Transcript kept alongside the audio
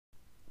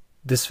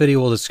This video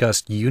will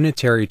discuss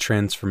unitary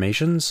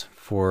transformations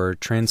for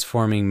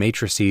transforming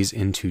matrices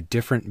into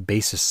different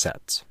basis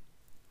sets.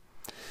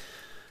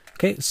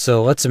 Okay,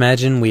 so let's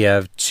imagine we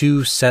have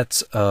two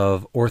sets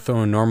of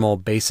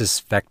orthonormal basis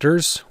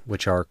vectors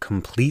which are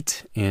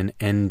complete in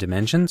n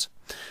dimensions.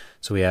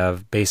 So we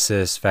have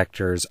basis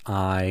vectors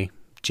I,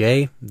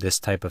 j, this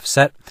type of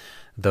set,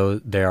 though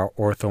they are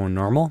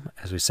orthonormal,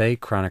 as we say,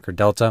 chronic or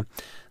delta.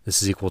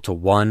 This is equal to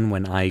 1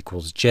 when I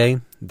equals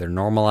j. They're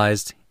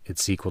normalized.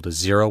 It's equal to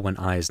 0 when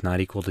I is not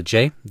equal to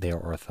j. They are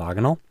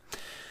orthogonal.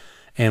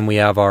 And we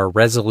have our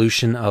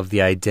resolution of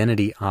the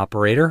identity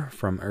operator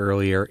from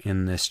earlier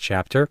in this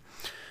chapter,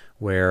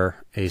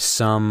 where a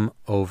sum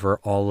over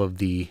all of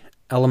the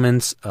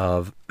elements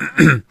of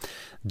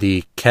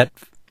the ket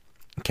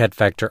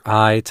vector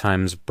I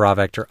times bra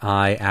vector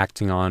I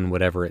acting on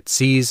whatever it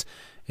sees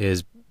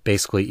is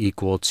basically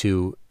equal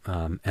to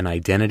an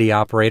identity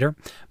operator,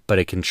 but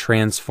it can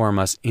transform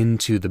us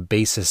into the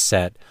basis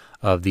set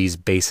of these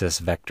basis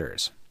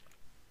vectors.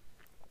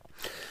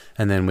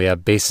 And then we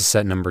have basis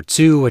set number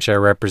 2, which I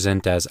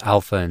represent as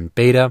alpha and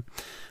beta,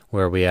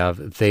 where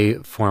they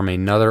form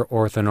another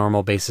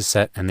orthonormal basis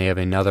set, and they have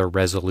another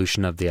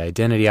resolution of the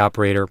identity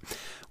operator,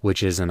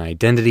 which is an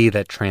identity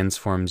that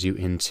transforms you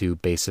into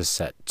basis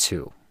set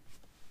 2.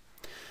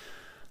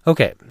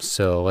 Okay,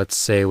 so let's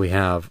say we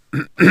have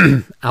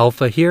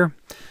alpha here.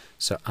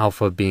 So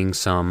alpha being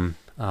some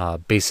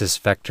basis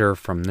vector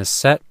from this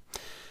set.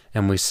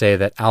 And we say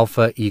that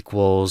alpha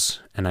equals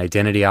an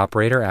identity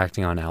operator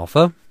acting on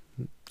alpha.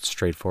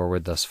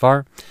 Straightforward thus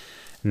far.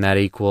 And that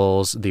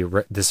equals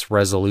this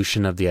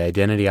resolution of the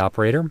identity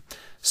operator,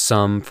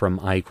 sum from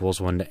I equals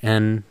 1 to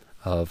n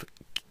of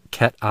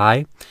ket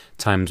I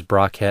times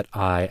bra ket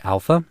I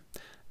alpha.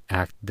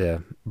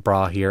 The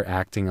bra here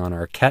acting on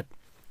our ket.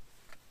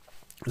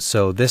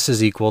 So this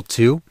is equal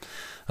to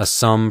a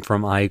sum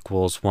from I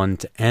equals 1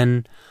 to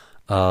n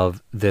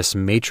of this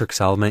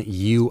matrix element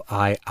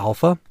ui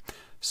alpha.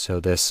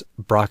 So this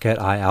bracket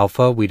I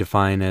alpha we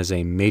define as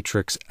a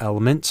matrix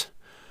element.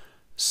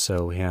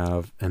 So we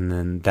have, and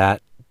then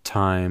that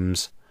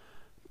times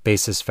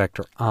basis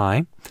vector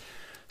I.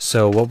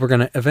 So what we're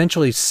going to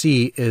eventually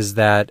see is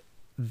that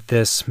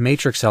this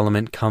matrix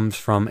element comes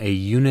from a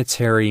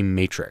unitary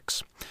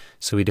matrix.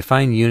 So we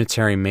defined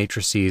unitary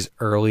matrices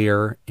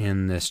earlier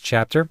in this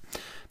chapter,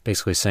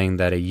 basically saying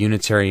that a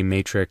unitary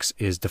matrix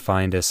is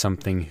defined as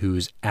something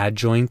whose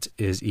adjoint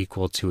is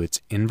equal to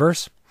its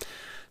inverse.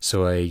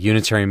 So a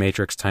unitary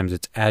matrix times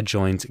its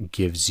adjoint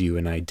gives you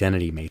an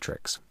identity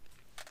matrix.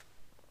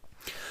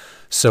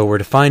 So we're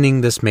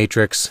defining this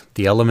matrix,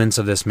 the elements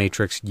of this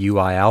matrix ui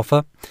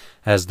alpha,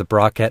 as the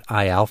bracket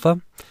I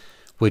alpha,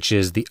 which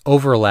is the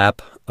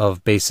overlap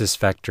of basis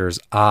vectors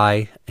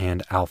I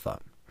and alpha.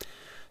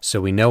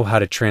 So we know how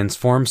to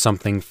transform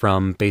something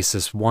from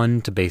basis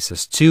 1 to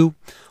basis 2,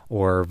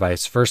 or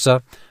vice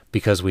versa,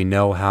 because we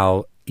know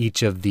how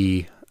each of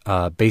the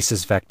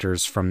basis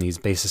vectors from these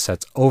basis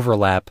sets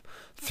overlap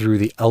through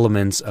the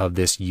elements of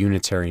this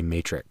unitary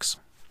matrix.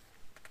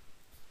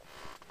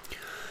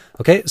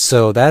 Okay,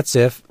 so that's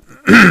if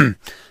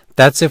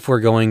we're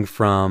going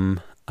from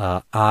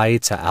I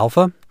to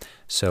alpha.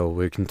 So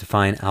we can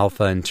define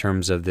alpha in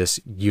terms of this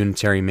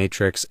unitary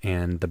matrix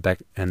and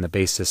the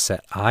basis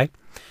set I.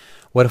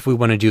 What if we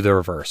want to do the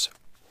reverse?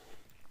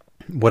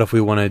 What if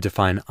we want to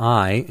define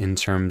I in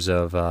terms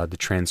of the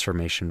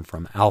transformation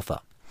from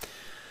alpha?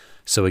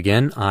 So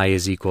again, I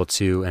is equal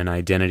to an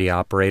identity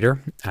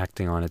operator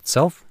acting on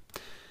itself,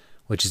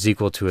 which is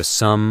equal to a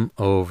sum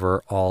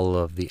over all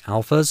of the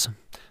alphas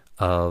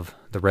of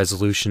the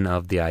resolution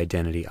of the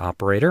identity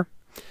operator,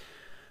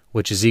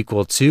 which is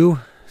equal to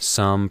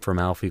sum from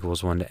alpha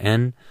equals 1 to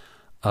n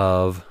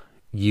of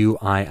ui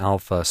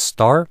alpha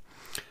star.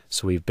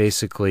 So we've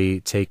basically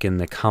taken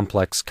the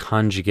complex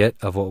conjugate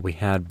of what we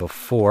had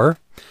before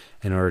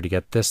in order to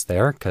get this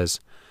there, because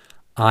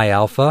I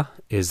alpha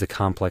is the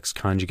complex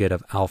conjugate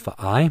of alpha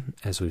I,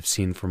 as we've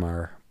seen from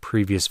our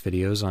previous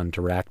videos on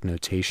Dirac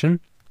notation.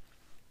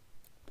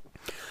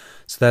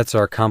 So that's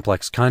our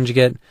complex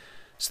conjugate.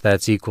 So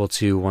that's equal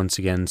to, once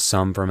again,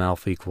 sum from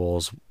alpha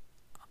equals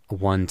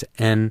 1 to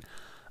n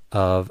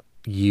of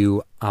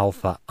u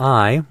alpha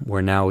I,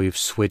 where now we've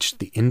switched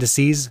the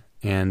indices,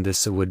 and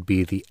this would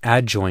be the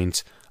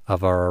adjoint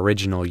of our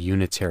original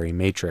unitary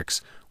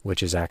matrix,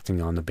 which is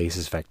acting on the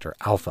basis vector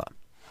alpha.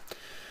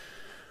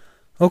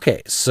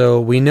 Okay,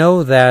 so we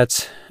know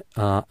that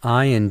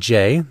I and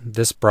j,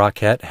 this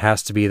bracket,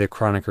 has to be the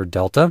Kronecker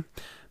delta,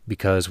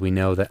 because we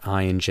know that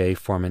I and j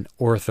form an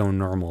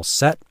orthonormal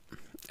set,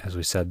 as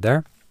we said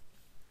there.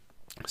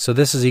 So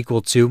this is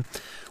equal to,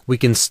 we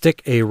can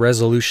stick a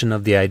resolution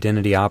of the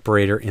identity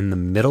operator in the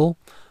middle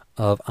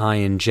of I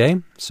and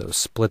j. So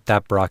split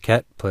that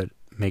bracket,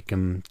 make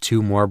them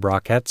two more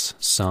brackets,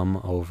 sum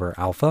over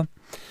alpha.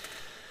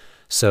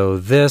 So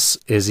this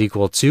is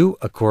equal to,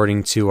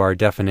 according to our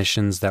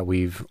definitions that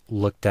we've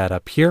looked at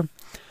up here,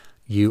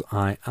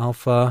 ui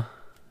alpha,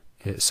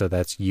 so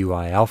that's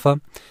ui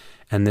alpha,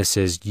 and this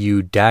is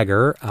u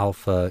dagger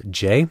alpha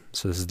j.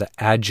 So this is the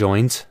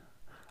adjoint.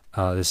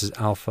 This is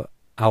alpha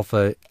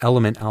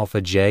element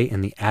alpha j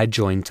in the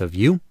adjoint of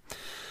U.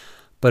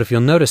 But if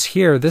you'll notice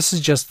here, this is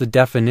just the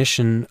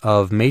definition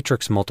of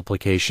matrix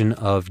multiplication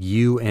of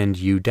U and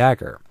U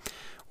dagger.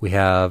 We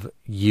have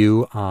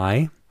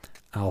Ui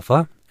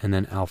alpha and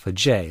then alpha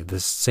j. The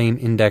same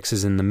index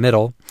is in the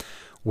middle,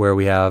 where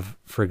we have,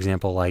 for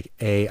example, like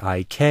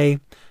aik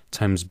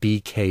times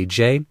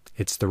bkj.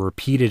 It's the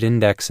repeated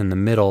index in the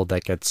middle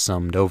that gets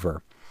summed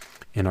over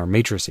in our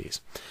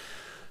matrices.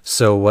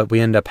 So what we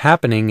end up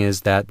happening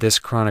is that this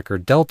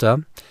Kronecker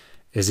delta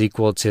is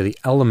equal to the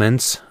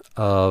elements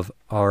of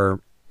our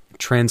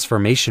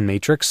transformation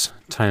matrix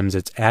times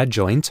its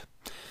adjoint,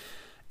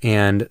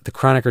 and the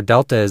Kronecker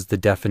delta is the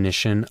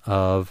definition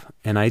of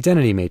an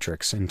identity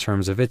matrix in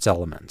terms of its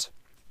elements.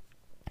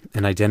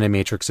 An identity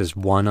matrix is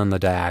 1 on the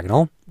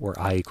diagonal, where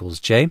I equals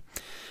j,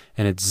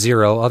 and it's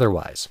 0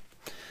 otherwise.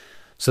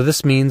 So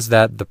this means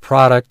that the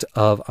product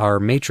of our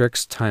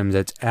matrix times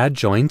its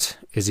adjoint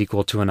is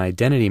equal to an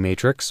identity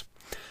matrix,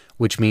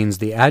 which means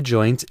the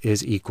adjoint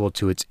is equal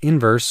to its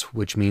inverse,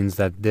 which means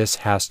that this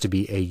has to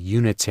be a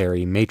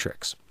unitary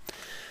matrix.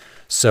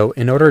 So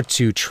in order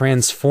to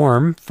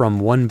transform from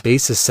one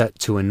basis set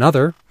to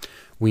another,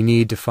 we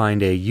need to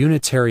find a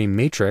unitary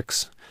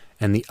matrix,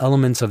 and the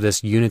elements of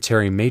this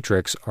unitary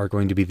matrix are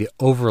going to be the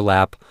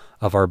overlap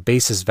of our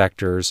basis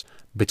vectors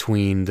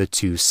between the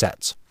two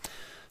sets.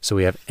 So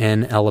we have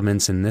n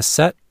elements in this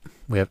set,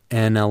 we have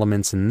n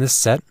elements in this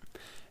set,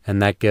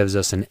 and that gives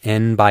us an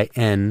n by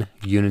n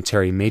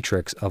unitary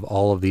matrix of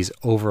all of these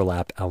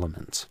overlap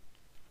elements.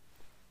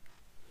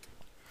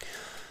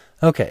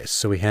 Okay,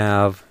 so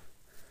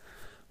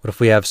what if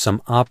we have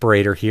some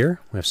operator here?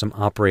 We have some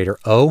operator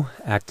O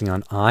acting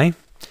on I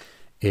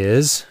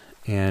is,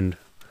 and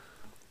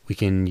we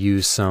can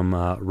use some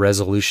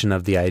resolution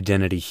of the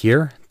identity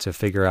here to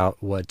figure out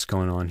what's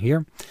going on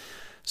here.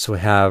 So we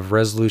have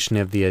resolution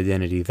of the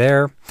identity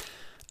there,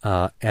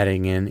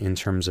 adding in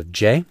terms of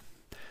j.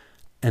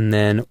 And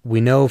then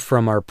we know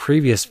from our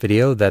previous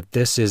video that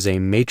this is a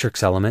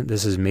matrix element.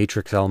 This is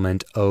matrix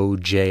element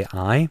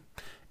OJI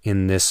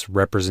in this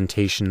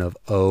representation of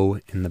O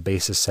in the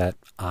basis set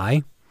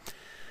I.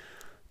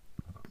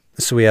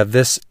 So we have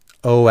this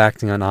O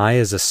acting on I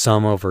as a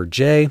sum over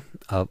j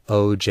of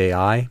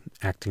OJI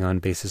acting on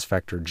basis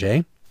vector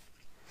j.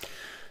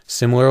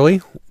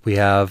 Similarly, we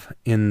have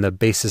in the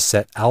basis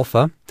set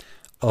alpha,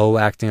 O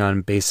acting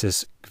on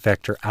basis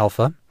vector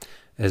alpha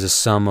as a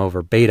sum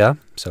over beta,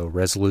 so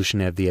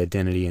resolution of the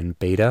identity in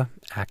beta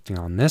acting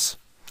on this,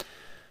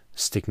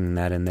 sticking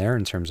that in there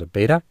in terms of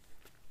beta.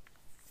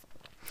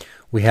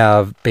 We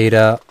have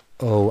beta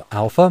O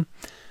alpha,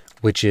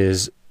 which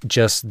is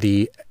just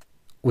the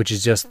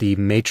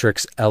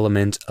matrix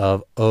element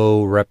of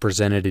O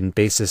represented in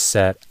basis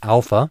set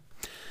alpha.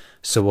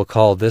 So we'll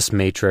call this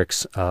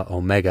matrix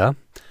omega.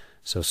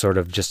 So sort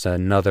of just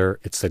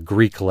it's the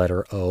Greek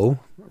letter O,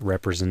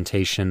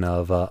 representation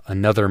of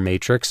another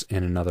matrix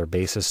in another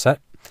basis set.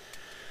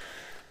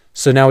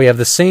 So now we have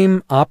the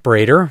same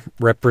operator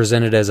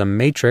represented as a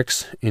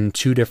matrix in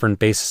two different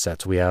basis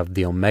sets. We have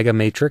the omega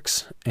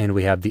matrix and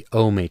we have the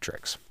O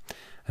matrix.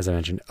 As I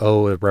mentioned,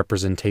 O is a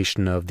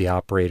representation of the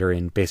operator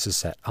in basis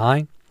set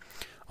I.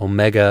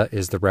 Omega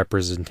is the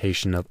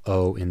representation of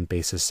O in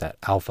basis set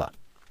alpha.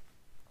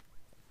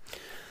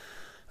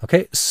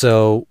 Okay,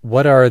 so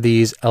what are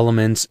these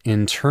elements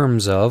in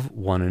terms of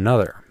one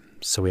another?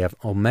 So we have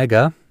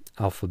omega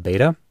alpha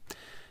beta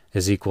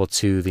is equal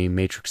to the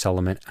matrix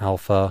element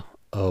alpha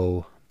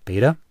O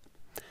beta,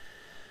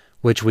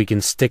 which we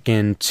can stick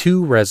in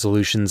two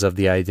resolutions of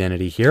the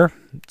identity here.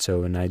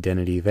 So an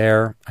identity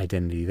there,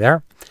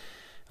 and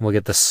we'll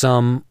get the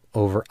sum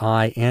over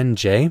I and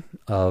j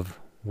of,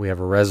 we have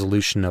a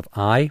resolution of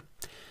I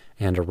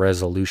and a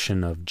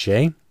resolution of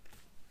j.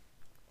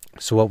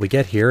 So what we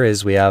get here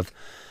is we have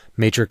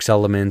matrix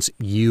elements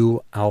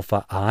U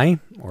alpha I,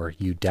 or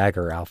U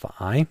dagger alpha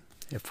I,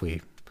 if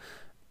we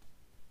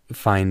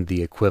find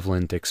the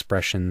equivalent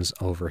expressions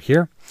over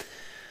here.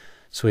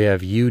 So we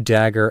have U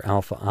dagger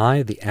alpha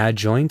I, the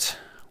adjoint.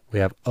 We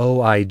have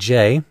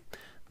OIJ.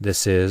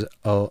 This is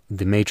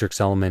the matrix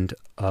element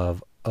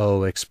of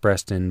O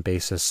expressed in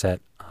basis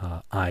set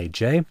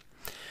IJ.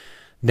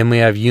 Then we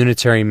have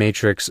unitary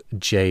matrix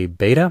J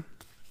beta.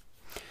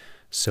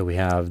 So we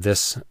have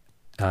this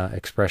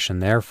expression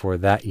there for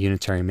that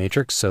unitary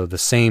matrix. So the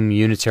same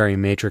unitary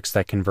matrix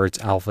that converts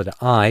alpha to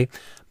I,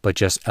 but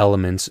just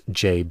elements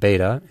J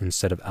beta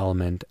instead of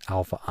element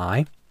alpha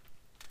I.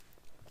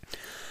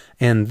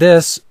 And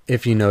this,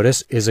 if you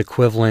notice, is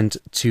equivalent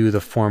to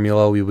the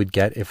formula we would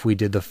get if we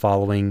did the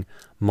following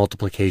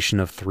multiplication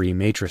of three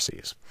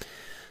matrices.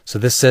 So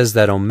this says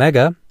that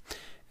omega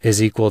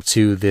is equal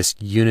to this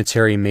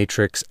unitary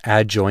matrix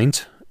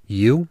adjoint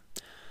U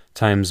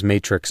times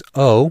matrix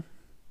O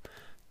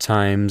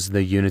times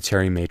the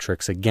unitary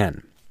matrix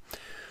again.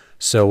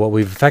 So what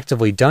we've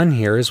effectively done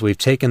here is we've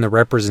taken the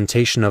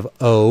representation of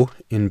O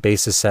in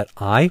basis set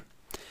I,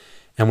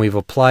 and we've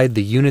applied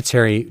the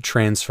unitary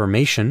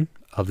transformation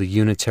of the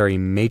unitary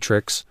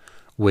matrix,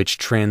 which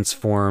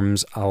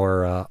transforms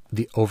our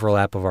the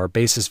overlap of our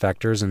basis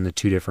vectors in the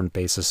two different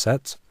basis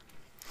sets.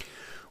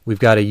 we've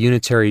got a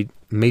unitary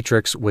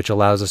matrix which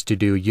allows us to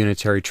do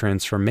unitary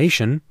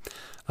transformation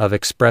of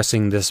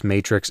expressing this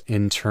matrix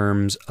in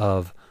terms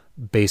of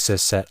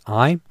basis set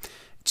I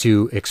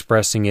to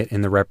expressing it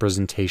in the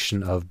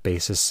representation of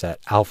basis set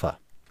alpha.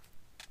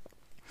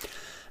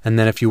 And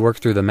then if you work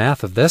through the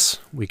math of this,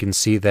 we can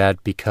see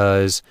that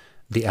because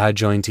the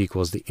adjoint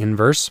equals the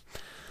inverse,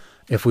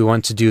 if we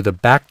want to do the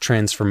back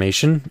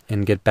transformation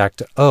and get back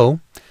to O,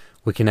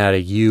 we can add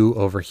a U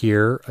over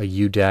here, a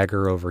U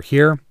dagger over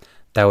here.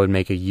 That would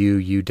make a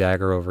U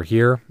dagger over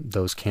here.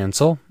 Those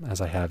cancel, as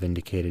I have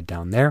indicated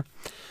down there.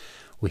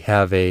 We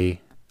have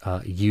a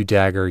U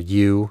dagger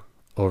U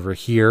over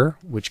here,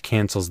 which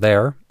cancels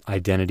there.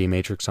 Identity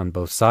matrix on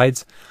both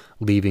sides,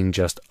 leaving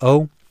just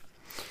O.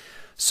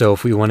 So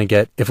if we want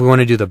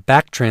to do the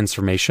back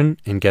transformation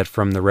and get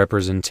from the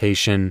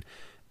representation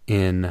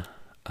in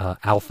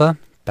alpha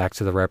back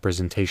to the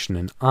representation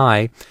in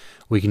I,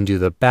 we can do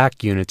the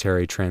back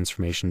unitary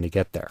transformation to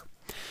get there.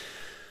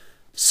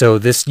 So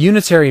this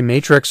unitary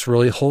matrix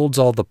really holds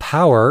all the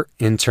power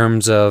in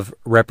terms of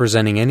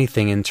representing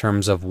anything in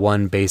terms of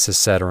one basis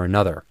set or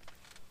another.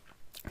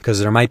 Because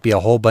there might be a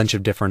whole bunch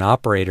of different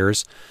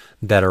operators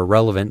that are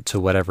relevant to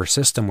whatever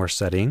system we're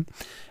studying,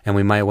 and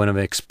we might want to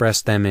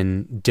express them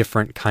in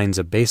different kinds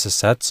of basis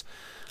sets.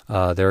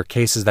 There are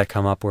cases that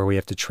come up where we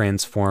have to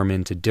transform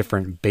into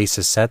different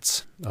basis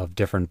sets of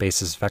different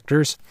basis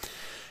vectors.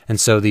 And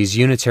so these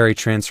unitary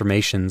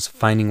transformations,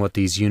 finding what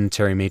these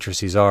unitary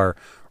matrices are,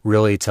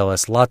 really tell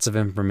us lots of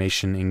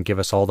information and give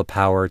us all the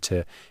power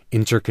to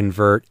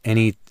interconvert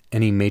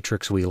any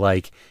matrix we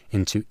like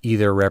into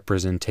either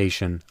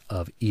representation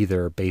of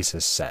either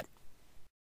basis set.